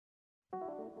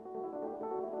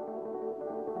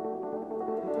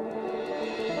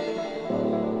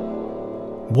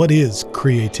What is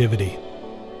creativity?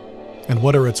 And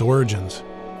what are its origins?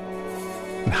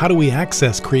 And how do we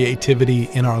access creativity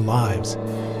in our lives?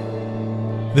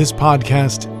 This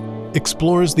podcast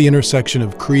explores the intersection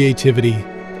of creativity,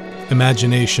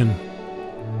 imagination,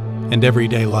 and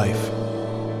everyday life.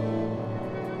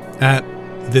 At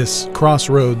this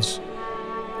crossroads,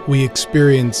 we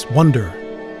experience wonder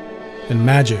and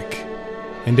magic,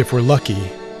 and if we're lucky,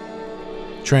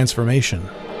 transformation.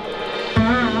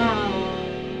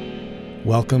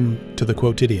 Welcome to the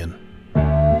Quotidian.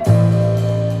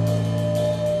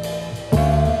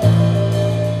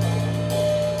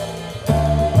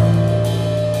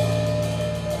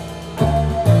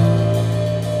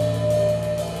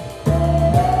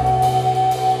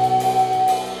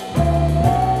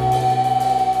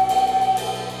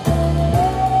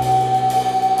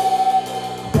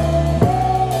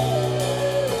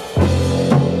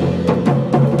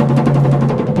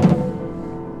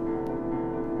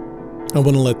 I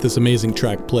want to let this amazing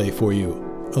track play for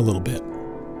you a little bit.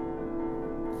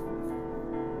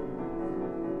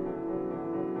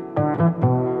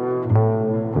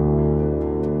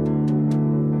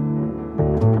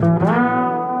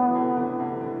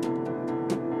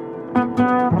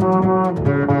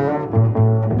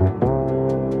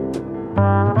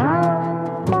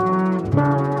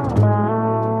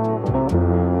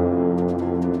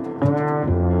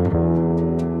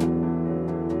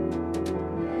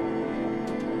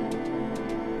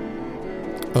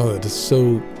 Oh, it is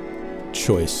so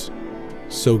choice,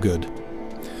 so good.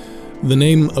 The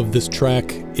name of this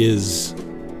track is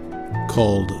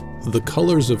called The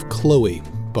Colors of Chloe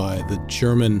by the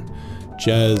German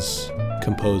jazz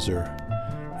composer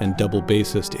and double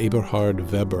bassist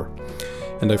Eberhard Weber.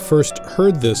 And I first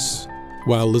heard this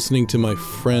while listening to my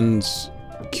friend's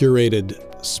curated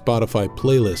Spotify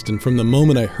playlist. And from the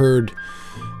moment I heard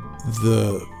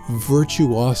the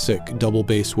virtuosic double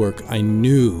bass work, I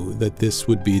knew that this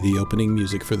would be the opening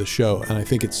music for the show, and I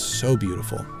think it's so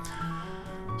beautiful.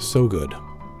 So good.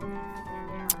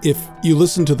 If you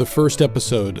listened to the first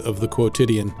episode of the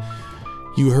Quotidian,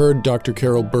 you heard Dr.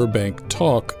 Carol Burbank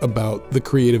talk about the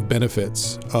creative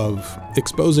benefits of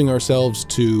exposing ourselves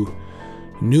to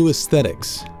new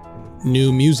aesthetics,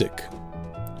 new music,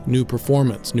 new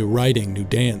performance, new writing, new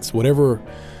dance, whatever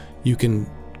you can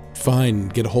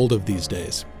find, get a hold of these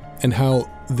days, and how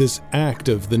this act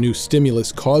of the new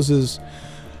stimulus causes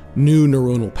new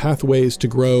neuronal pathways to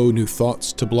grow, new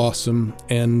thoughts to blossom,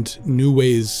 and new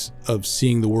ways of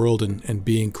seeing the world and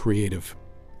being creative.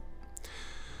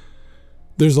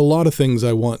 There's a lot of things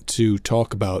I want to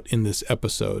talk about in this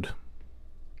episode.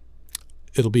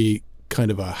 It'll be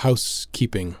kind of a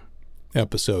housekeeping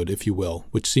episode, if you will,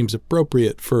 which seems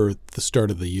appropriate for the start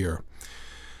of the year.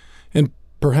 And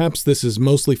perhaps this is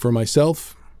mostly for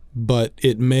myself, but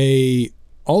it may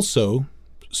also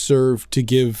serve to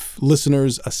give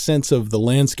listeners a sense of the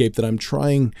landscape that I'm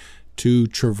trying to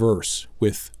traverse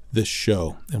with this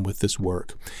show and with this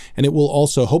work. And it will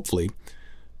also hopefully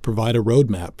provide a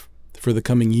roadmap for the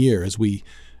coming year as we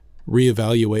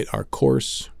reevaluate our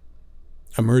course,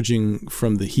 emerging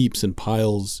from the heaps and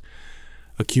piles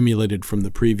accumulated from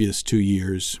the previous 2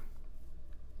 years.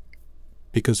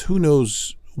 Because who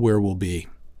knows where we'll be.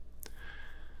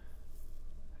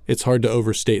 It's hard to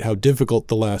overstate how difficult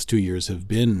the last 2 years have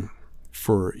been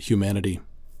for humanity,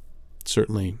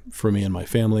 certainly for me and my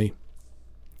family.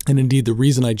 And indeed, the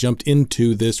reason I jumped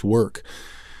into this work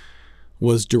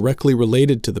was directly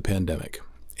related to the pandemic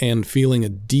and feeling a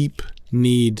deep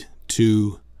need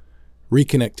to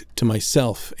reconnect to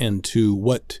myself and to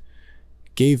what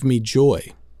gave me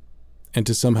joy, and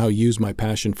to somehow use my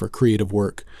passion for creative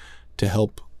work to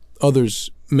help others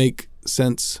make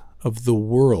sense of the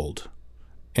world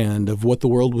and of what the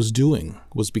world was doing,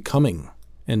 was becoming,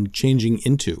 and changing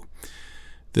into.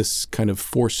 This kind of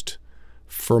forced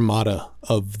fermata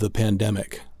of the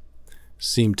pandemic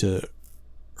seemed to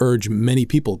urge many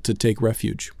people to take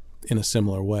refuge in a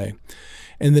similar way.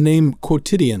 And the name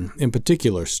Quotidian in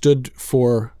particular stood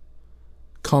for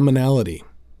commonality.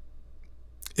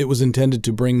 It was intended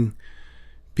to bring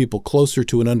people closer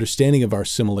to an understanding of our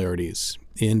similarities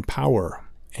in power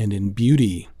and in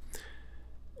beauty,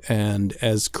 and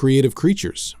as creative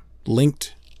creatures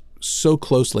linked so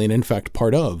closely and in fact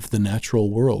part of the natural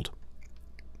world.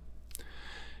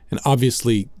 And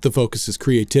obviously the focus is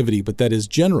creativity, but that is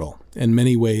general. In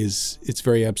many ways, it's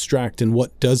very abstract. And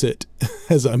what does it,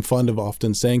 as I'm fond of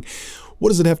often saying, what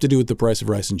does it have to do with the price of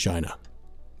rice in China?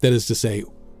 That is to say,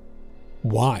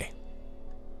 why?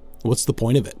 What's the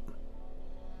point of it?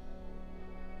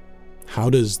 How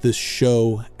does this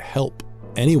show help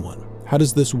anyone? How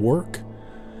does this work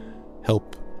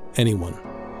help anyone?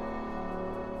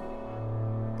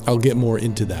 I'll get more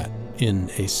into that in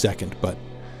a second, but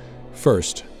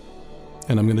first,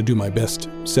 and I'm going to do my best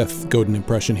Seth Godin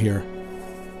impression here,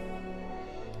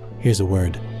 here's a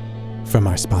word from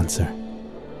our sponsor.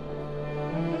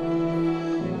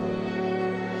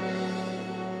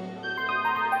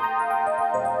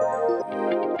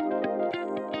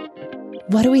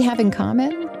 What do we have in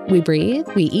common? We breathe,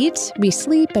 we eat, we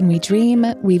sleep, and we dream.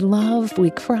 We love,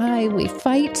 we cry, we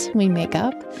fight, we make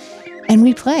up, and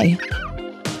we play.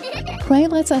 Play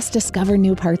lets us discover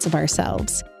new parts of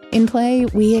ourselves. In play,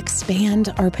 we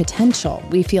expand our potential.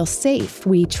 We feel safe.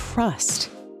 We trust.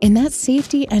 In that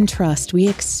safety and trust, we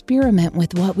experiment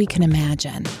with what we can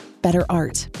imagine. Better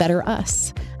art, better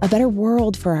us, a better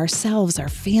world for ourselves, our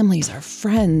families, our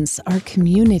friends, our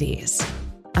communities,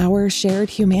 our shared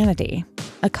humanity,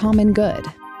 a common good.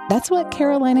 That's what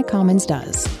Carolina Commons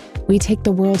does. We take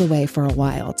the world away for a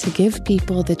while to give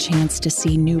people the chance to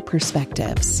see new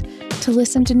perspectives, to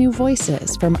listen to new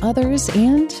voices from others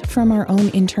and from our own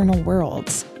internal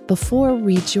worlds before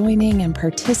rejoining and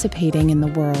participating in the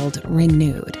world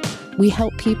renewed. We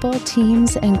help people,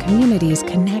 teams, and communities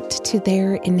connect to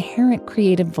their inherent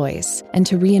creative voice and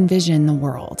to re-envision the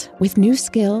world with new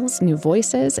skills, new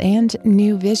voices, and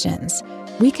new visions.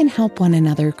 We can help one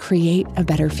another create a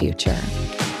better future.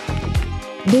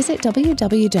 Visit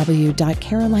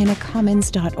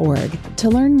www.carolinacommons.org to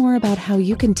learn more about how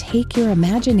you can take your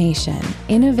imagination,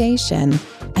 innovation,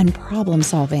 and problem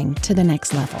solving to the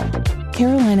next level.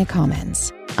 Carolina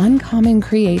Commons, uncommon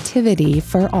creativity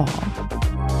for all.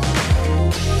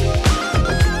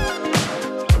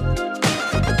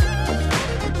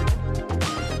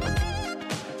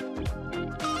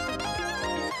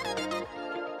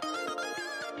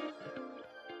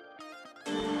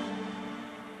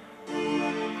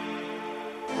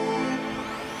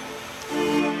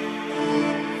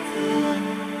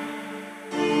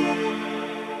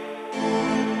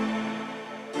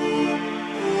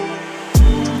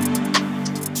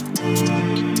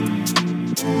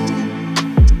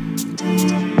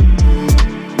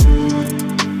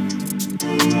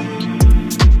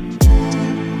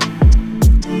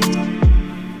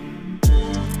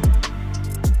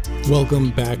 Welcome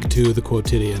back to the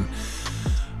Quotidian.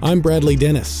 I'm Bradley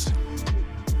Denis.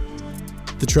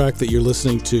 The track that you're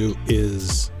listening to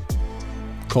is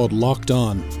called Locked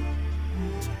On,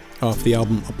 off the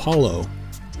album Apollo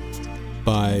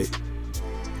by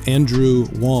Andrew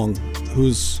Wong,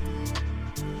 who's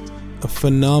a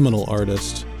phenomenal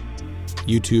artist,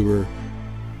 YouTuber,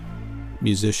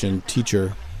 musician,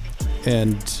 teacher,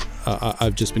 and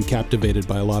I've just been captivated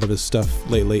by a lot of his stuff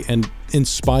lately and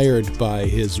inspired by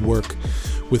his work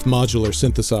with modular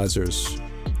synthesizers.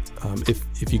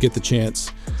 If you get the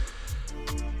chance,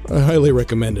 I highly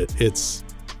recommend it. It's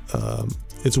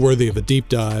worthy of a deep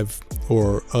dive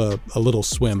or a little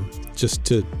swim. Just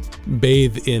to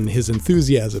bathe in his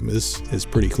enthusiasm is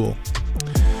pretty cool.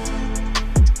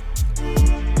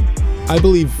 I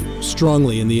believe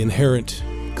strongly in the inherent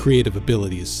creative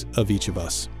abilities of each of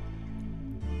us.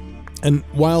 And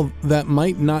while that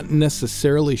might not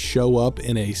necessarily show up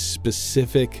in a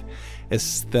specific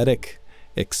aesthetic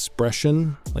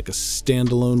expression, like a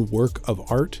standalone work of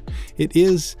art, it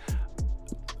is,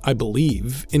 I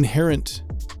believe, inherent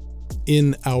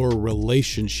in our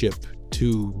relationship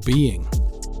to being.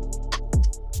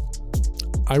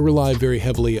 I rely very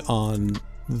heavily on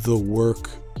the work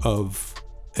of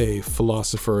a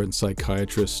philosopher and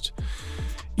psychiatrist,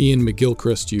 Ian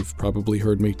McGilchrist. You've probably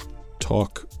heard me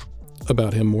talk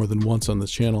about him more than once on this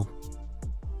channel.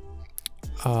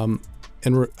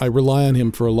 I rely on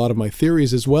him for a lot of my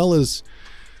theories, as well as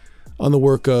on the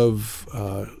work of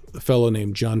a fellow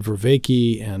named John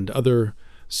Vervaeke and other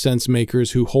sense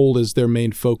makers who hold as their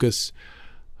main focus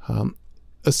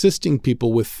assisting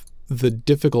people with the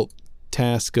difficult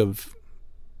task of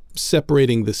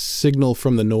separating the signal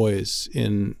from the noise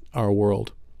in our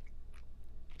world.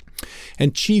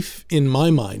 And chief in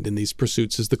my mind in these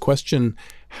pursuits is the question,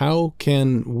 how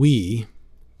can we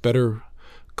better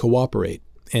cooperate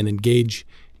and engage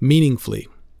meaningfully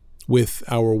with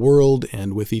our world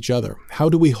and with each other? How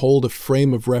do we hold a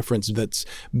frame of reference that's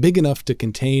big enough to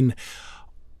contain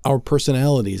our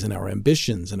personalities and our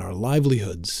ambitions and our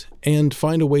livelihoods, and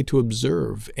find a way to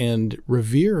observe and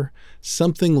revere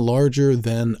something larger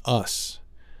than us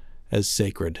as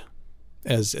sacred,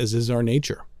 as is our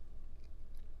nature?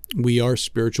 We are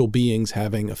spiritual beings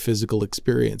having a physical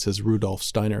experience, as Rudolf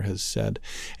Steiner has said.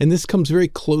 And this comes very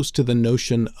close to the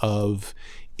notion of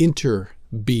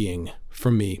interbeing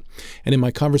for me. And in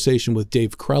my conversation with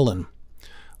Dave Krellin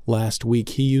last week,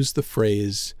 he used the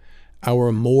phrase,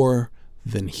 our more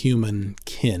than human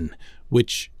kin,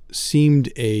 which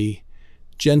seemed a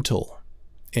gentle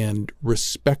and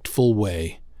respectful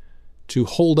way to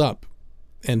hold up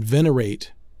and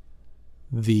venerate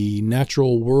the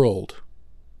natural world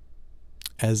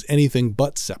as anything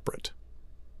but separate.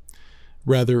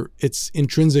 Rather, it's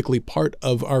intrinsically part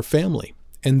of our family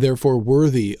and therefore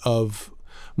worthy of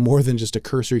more than just a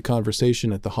cursory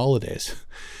conversation at the holidays.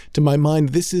 To my mind,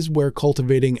 this is where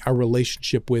cultivating our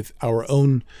relationship with our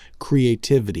own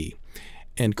creativity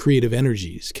and creative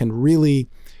energies can really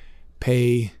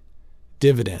pay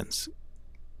dividends.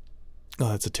 Oh,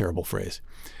 that's a terrible phrase.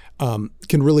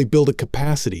 Can really build a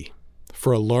capacity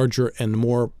for a larger and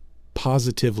more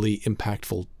positively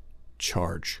impactful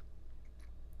charge.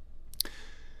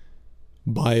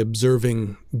 By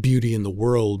observing beauty in the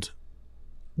world,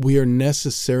 we are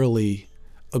necessarily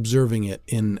observing it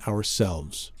in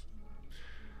ourselves.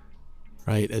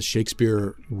 Right? As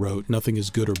Shakespeare wrote, nothing is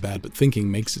good or bad, but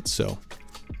thinking makes it so.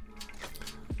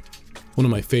 One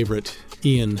of my favorite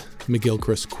Ian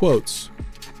McGilchrist quotes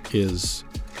is,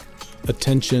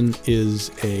 "Attention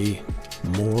is a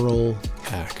moral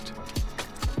act,"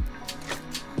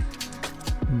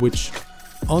 which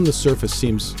on the surface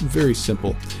seems very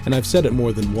simple. And I've said it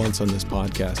more than once on this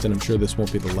podcast, and I'm sure this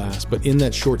won't be the last, but in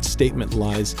that short statement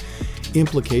lies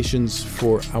implications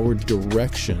for our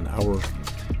direction, our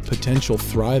potential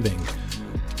thriving,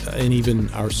 and even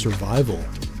our survival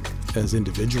as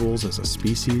individuals, as a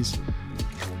species.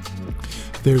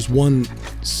 There's one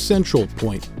central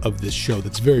point of this show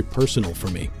that's very personal for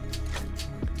me.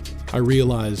 I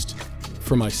realized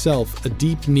for myself a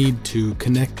deep need to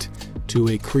connect to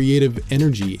a creative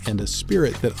energy and a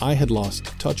spirit that I had lost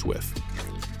touch with.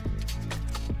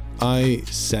 I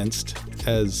sensed,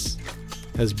 as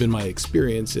has been my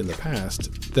experience in the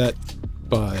past, that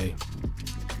by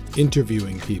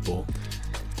interviewing people,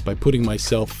 by putting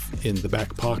myself in the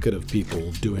back pocket of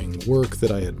people doing work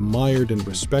that I admired and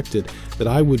respected, that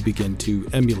I would begin to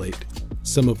emulate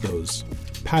some of those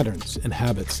patterns and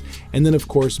habits. And then, of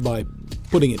course, by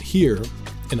putting it here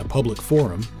in a public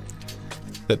forum,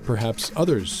 that perhaps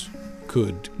others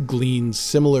could glean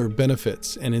similar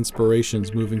benefits and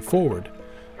inspirations moving forward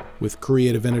with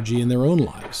creative energy in their own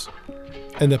lives.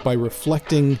 And that by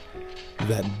reflecting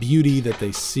that beauty that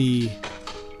they see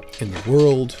in the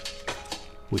world,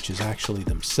 which is actually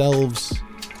themselves,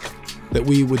 that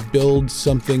we would build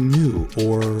something new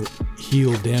or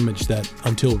heal damage that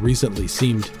until recently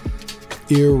seemed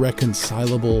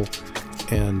irreconcilable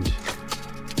and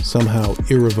somehow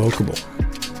irrevocable.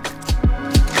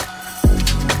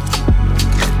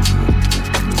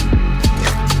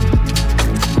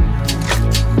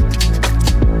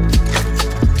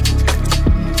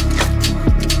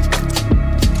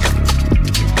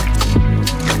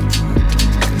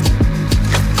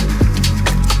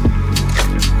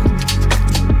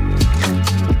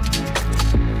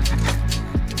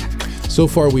 So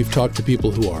far, we've talked to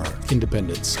people who are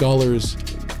independent scholars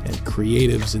and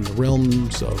creatives in the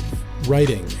realms of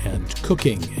writing and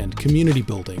cooking and community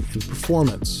building and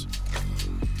performance.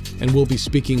 And we'll be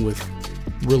speaking with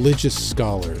religious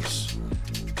scholars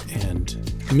and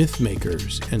myth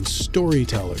makers and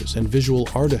storytellers and visual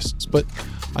artists. But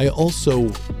I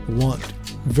also want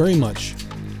very much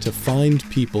to find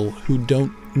people who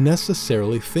don't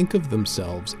necessarily think of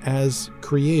themselves as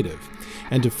creative,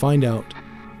 and to find out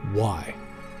why.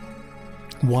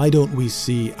 Why don't we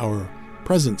see our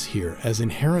presence here as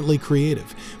inherently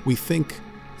creative? We think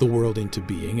the world into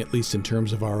being, at least in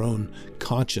terms of our own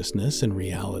consciousness and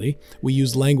reality. We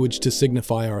use language to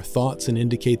signify our thoughts and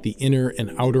indicate the inner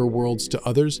and outer worlds to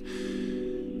others.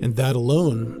 And that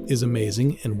alone is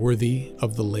amazing and worthy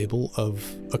of the label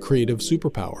of a creative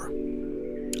superpower.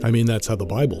 I mean, that's how the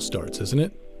Bible starts, isn't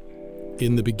it?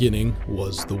 In the beginning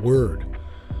was the Word.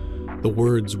 The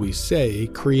words we say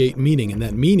create meaning, and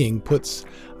that meaning puts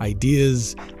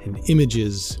ideas and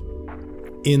images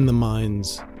in the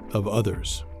minds of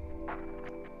others.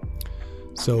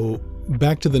 So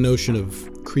back to the notion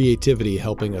of creativity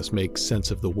helping us make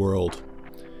sense of the world,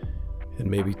 and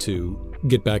maybe to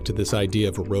get back to this idea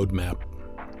of a roadmap.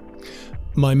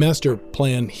 My master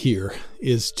plan here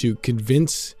is to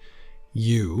convince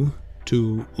you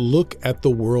to look at the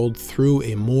world through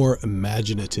a more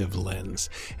imaginative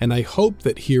lens. And I hope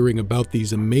that hearing about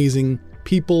these amazing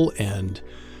people and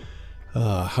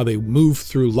how they move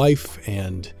through life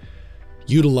and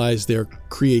utilize their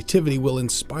creativity will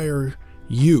inspire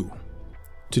you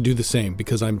to do the same,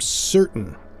 because I'm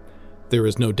certain there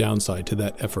is no downside to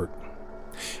that effort.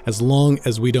 As long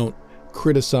as we don't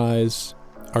criticize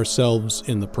ourselves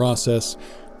in the process,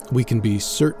 we can be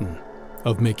certain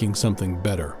of making something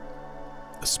better,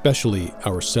 especially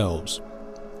ourselves,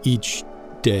 each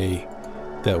day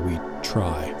that we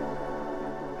try.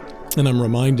 And I'm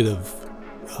reminded of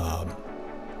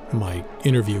my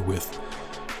interview with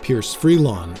Pierce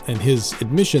Freelon and his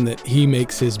admission that he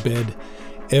makes his bed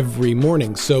every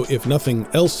morning. So if nothing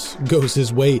else goes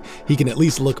his way, he can at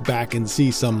least look back and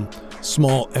see some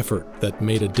small effort that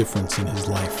made a difference in his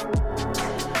life.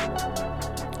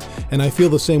 And I feel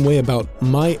the same way about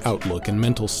my outlook and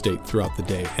mental state throughout the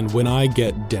day. And when I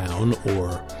get down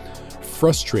or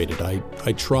frustrated,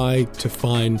 I try to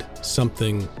find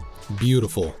something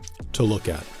beautiful to look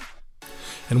at.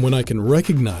 And when I can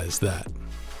recognize that,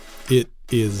 it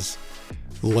is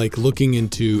like looking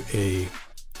into a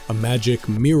magic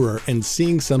mirror and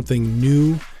seeing something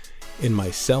new in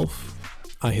myself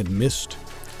I had missed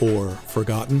or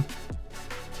forgotten.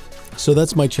 So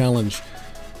that's my challenge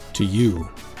to you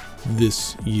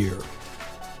this year,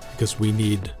 because we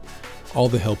need all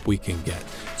the help we can get.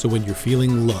 So when you're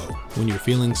feeling low, when you're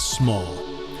feeling small,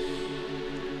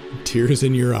 tears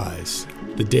in your eyes,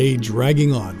 the day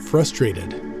dragging on,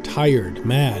 frustrated, tired,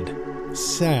 mad,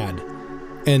 sad,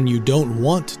 and you don't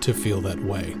want to feel that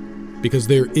way, because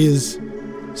there is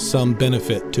some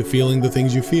benefit to feeling the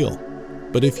things you feel.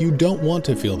 But if you don't want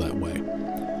to feel that way,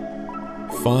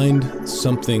 find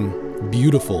something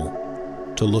beautiful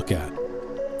to look at.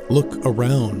 Look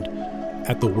around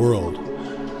at the world.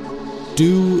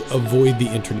 Do avoid the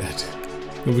internet,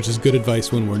 which is good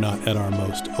advice when we're not at our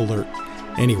most alert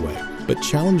anyway. But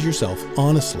challenge yourself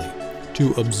honestly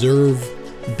to observe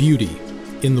beauty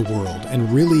in the world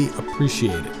and really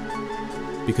appreciate it,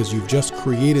 because you've just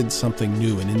created something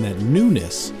new, and in that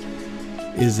newness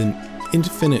is an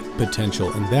infinite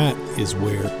potential, and that is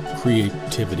where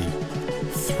creativity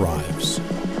thrives.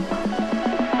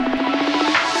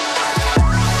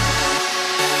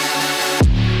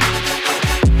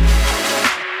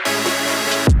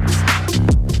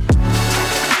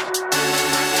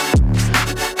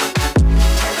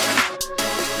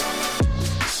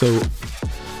 So,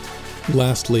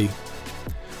 lastly,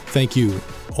 thank you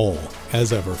all,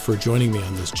 as ever, for joining me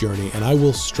on this journey, and I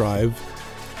will strive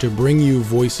to bring you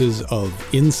voices of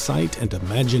insight and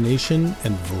imagination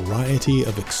and variety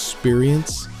of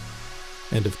experience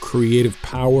and of creative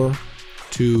power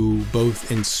to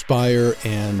both inspire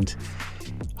and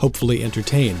hopefully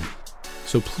entertain.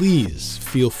 So please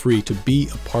feel free to be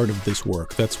a part of this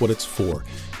work. That's what it's for.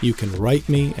 You can write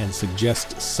me and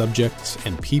suggest subjects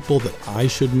and people that I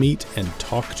should meet and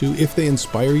talk to. If they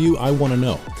inspire you, I want to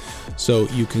know. So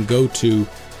you can go to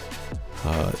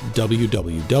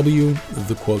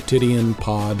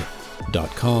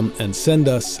www.thequotidianpod.com and send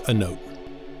us a note.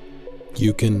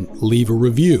 You can leave a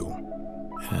review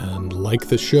and like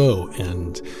the show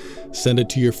and send it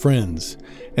to your friends.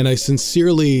 And I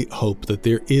sincerely hope that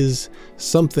there is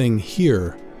something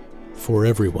here for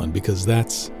everyone, because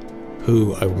that's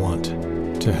who I want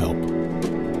to help.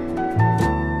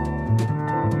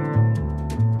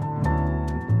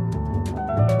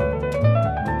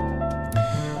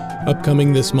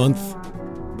 Upcoming this month,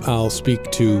 I'll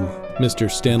speak to Mr.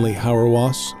 Stanley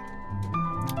Hauerwas,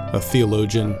 a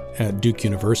theologian at Duke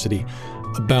University,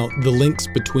 about the links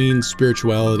between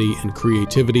spirituality and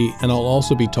creativity, and I'll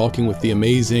also be talking with the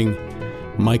amazing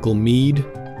Michael Mead,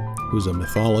 who's a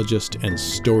mythologist and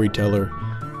storyteller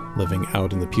living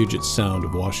out in the Puget Sound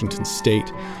of Washington State,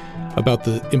 about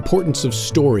the importance of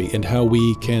story and how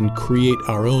we can create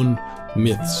our own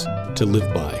myths to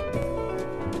live by.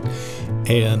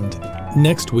 And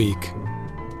next week,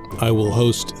 I will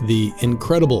host the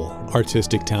incredible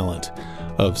artistic talent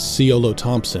of Ciolo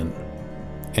Thompson,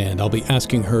 and I'll be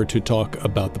asking her to talk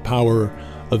about the power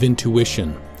of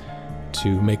intuition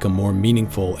to make a more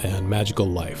meaningful and magical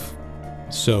life.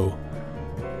 So,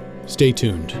 stay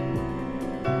tuned.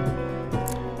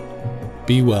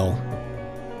 Be well,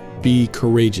 be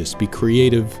courageous, be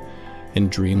creative,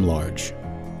 and dream large.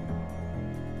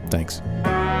 Thanks.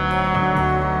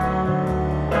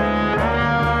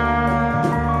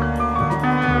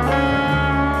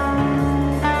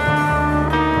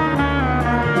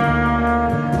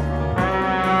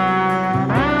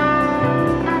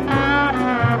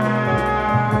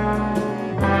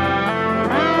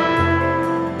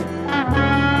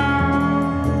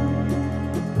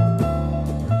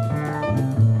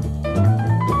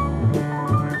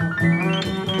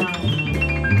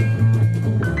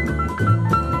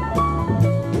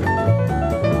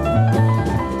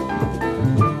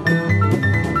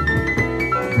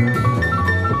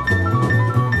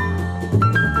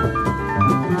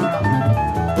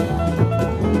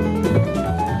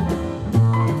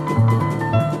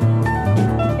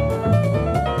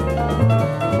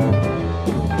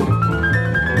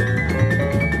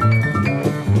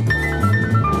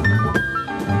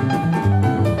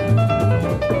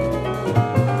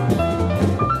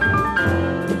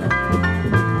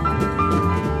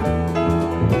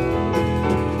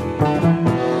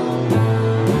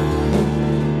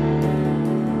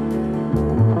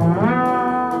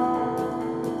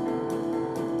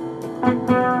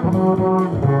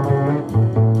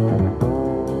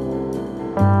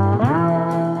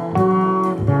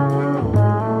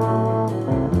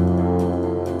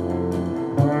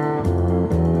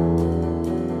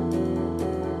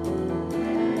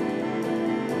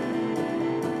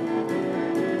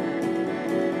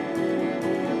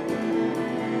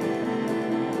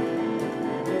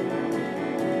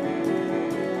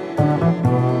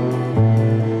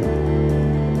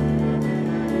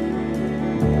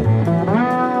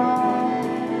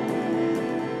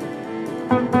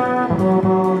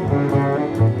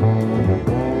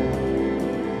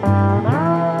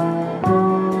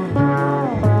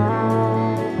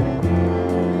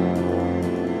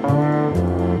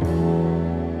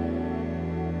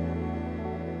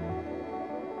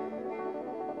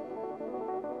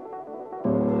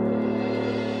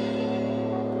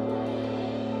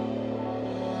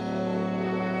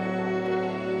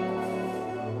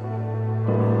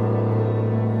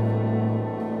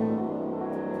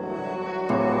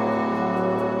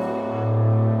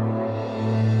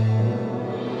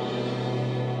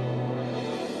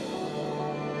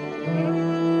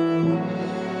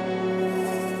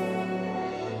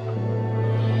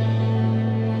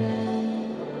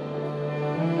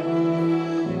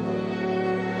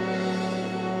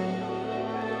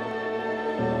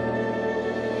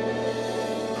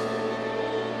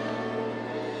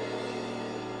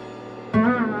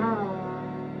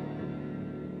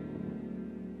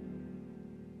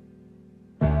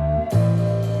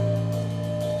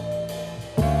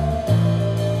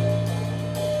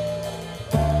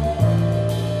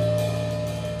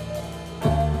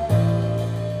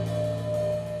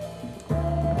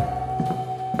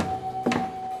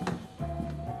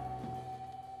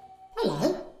 Hello?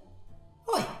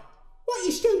 Oi, what are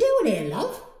you still doing here,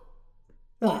 love?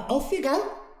 Right, off you go.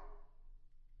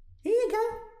 Here you go.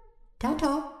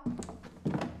 Ta-ta.